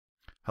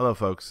Hello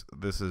folks,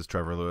 this is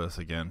Trevor Lewis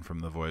again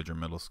from the Voyager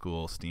Middle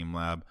School STEAM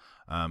Lab.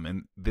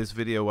 In this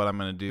video what I'm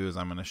going to do is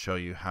I'm going to show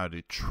you how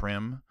to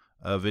trim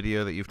a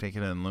video that you've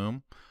taken in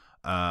Loom.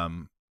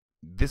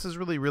 This is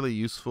really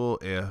useful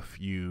if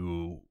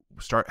you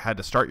had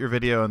to start your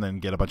video and then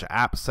get a bunch of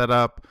apps set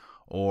up,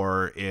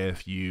 or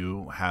if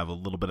you have a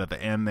little bit at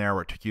the end there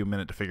where it took you a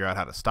minute to figure out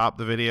how to stop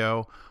the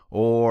video,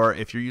 or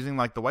if you're using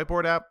like the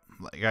whiteboard app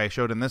like I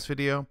showed in this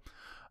video.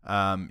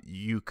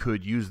 You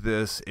could use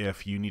this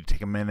if you need to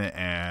take a minute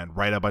and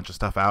write a bunch of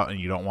stuff out and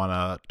you don't want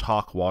to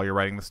talk while you're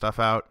writing the stuff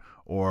out,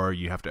 or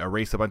you have to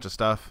erase a bunch of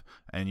stuff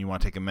and you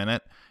want to take a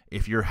minute.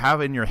 If you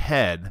have in your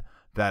head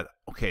that,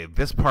 okay,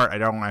 this part I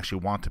don't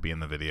actually want to be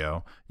in the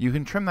video, you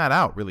can trim that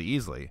out really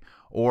easily.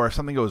 Or if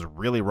something goes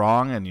really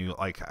wrong and you,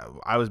 like,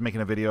 I was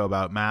making a video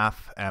about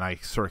math and I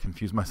sort of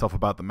confused myself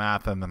about the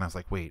math, and then I was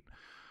like, wait,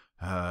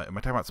 am I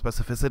talking about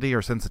specificity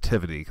or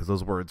sensitivity? Because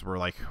those words were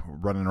like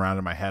running around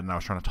in my head and I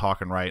was trying to talk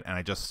and write, and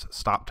I just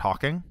stopped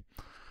talking.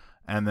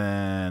 And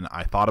then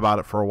I thought about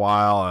it for a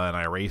while and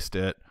I erased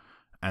it.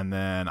 And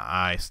then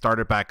I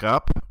started back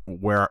up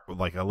where,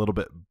 like, a little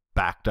bit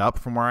backed up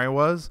from where I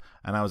was,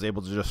 and I was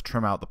able to just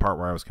trim out the part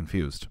where I was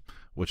confused,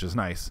 which is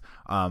nice.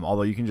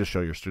 Although you can just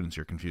show your students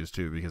you're confused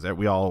too, because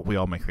we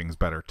all make things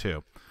better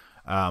too.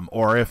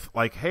 Or if,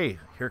 like, hey,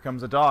 here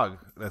comes a dog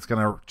that's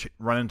going to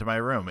run into my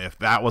room. If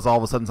that was all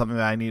of a sudden something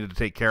that I needed to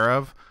take care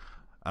of,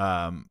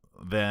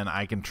 then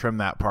I can trim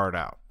that part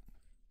out.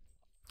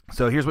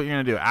 So here's what you're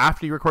going to do.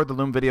 After you record the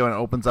Loom video and it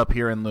opens up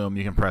here in Loom,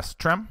 you can press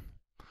trim.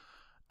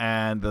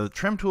 And the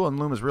trim tool in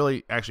Loom is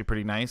really actually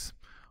pretty nice.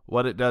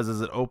 What it does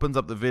is it opens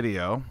up the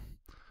video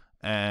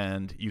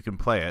and you can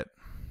play it.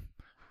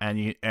 And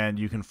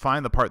you can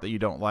find the part that you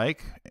don't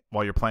like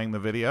while you're playing the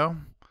video.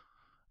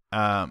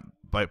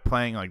 By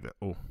playing like that.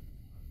 Oh,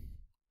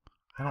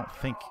 I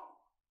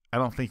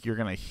don't think you're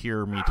gonna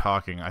hear me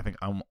talking. I think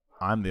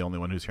I'm the only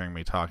one who's hearing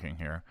me talking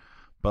here.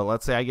 But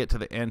let's say I get to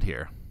the end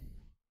here.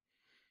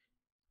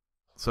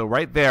 So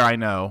right there, I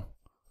know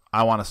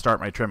I want to start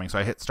my trimming. So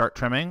I hit start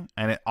trimming,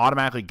 and it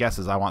automatically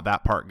guesses I want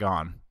that part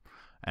gone,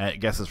 and it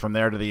guesses from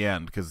there to the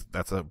end, because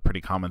that's a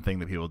pretty common thing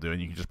that people do. And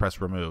you can just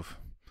press remove.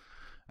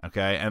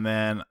 Okay, and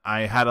then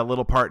I had a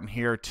little part in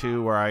here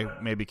too where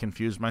I maybe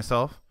confused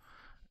myself.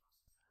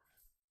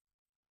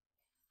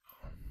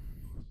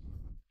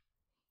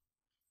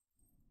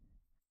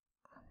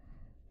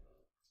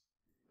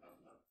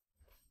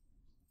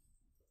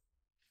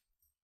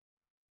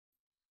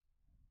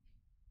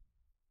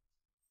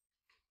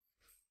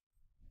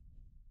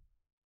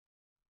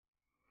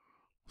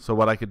 So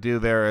what I could do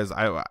there is,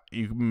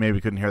 you maybe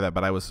couldn't hear that,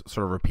 but I was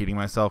sort of repeating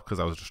myself because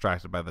I was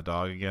distracted by the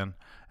dog again.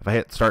 If I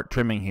hit start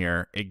trimming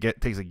here, it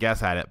takes a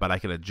guess at it, but I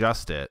can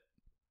adjust it,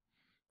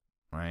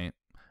 right?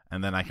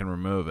 And then I can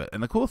remove it.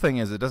 And the cool thing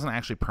is it doesn't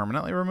actually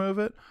permanently remove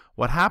it.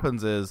 What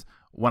happens is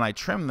when I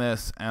trim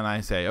this and I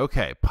say,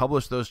 okay,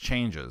 publish those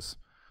changes,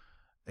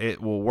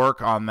 it will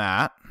work on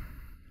that,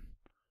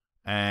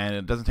 and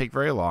it doesn't take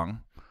very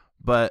long.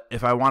 But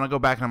if I want to go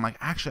back and I'm like,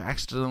 actually, I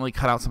accidentally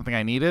cut out something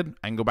I needed,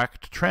 I can go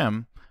back to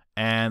trim,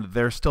 and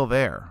they're still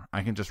there.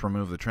 I can just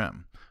remove the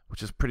trim,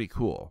 which is pretty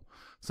cool.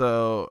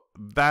 So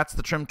that's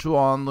the trim tool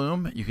on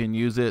Loom. You can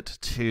use it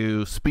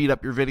to speed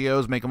up your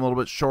videos, make them a little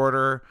bit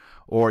shorter,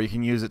 or you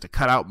can use it to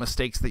cut out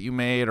mistakes that you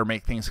made or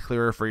make things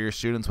clearer for your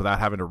students without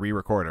having to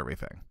re-record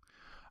everything.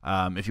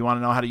 If you want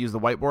to know how to use the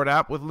whiteboard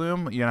app with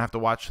Loom, you're going to have to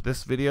watch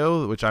this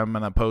video, which I'm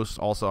going to post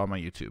also on my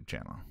YouTube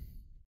channel.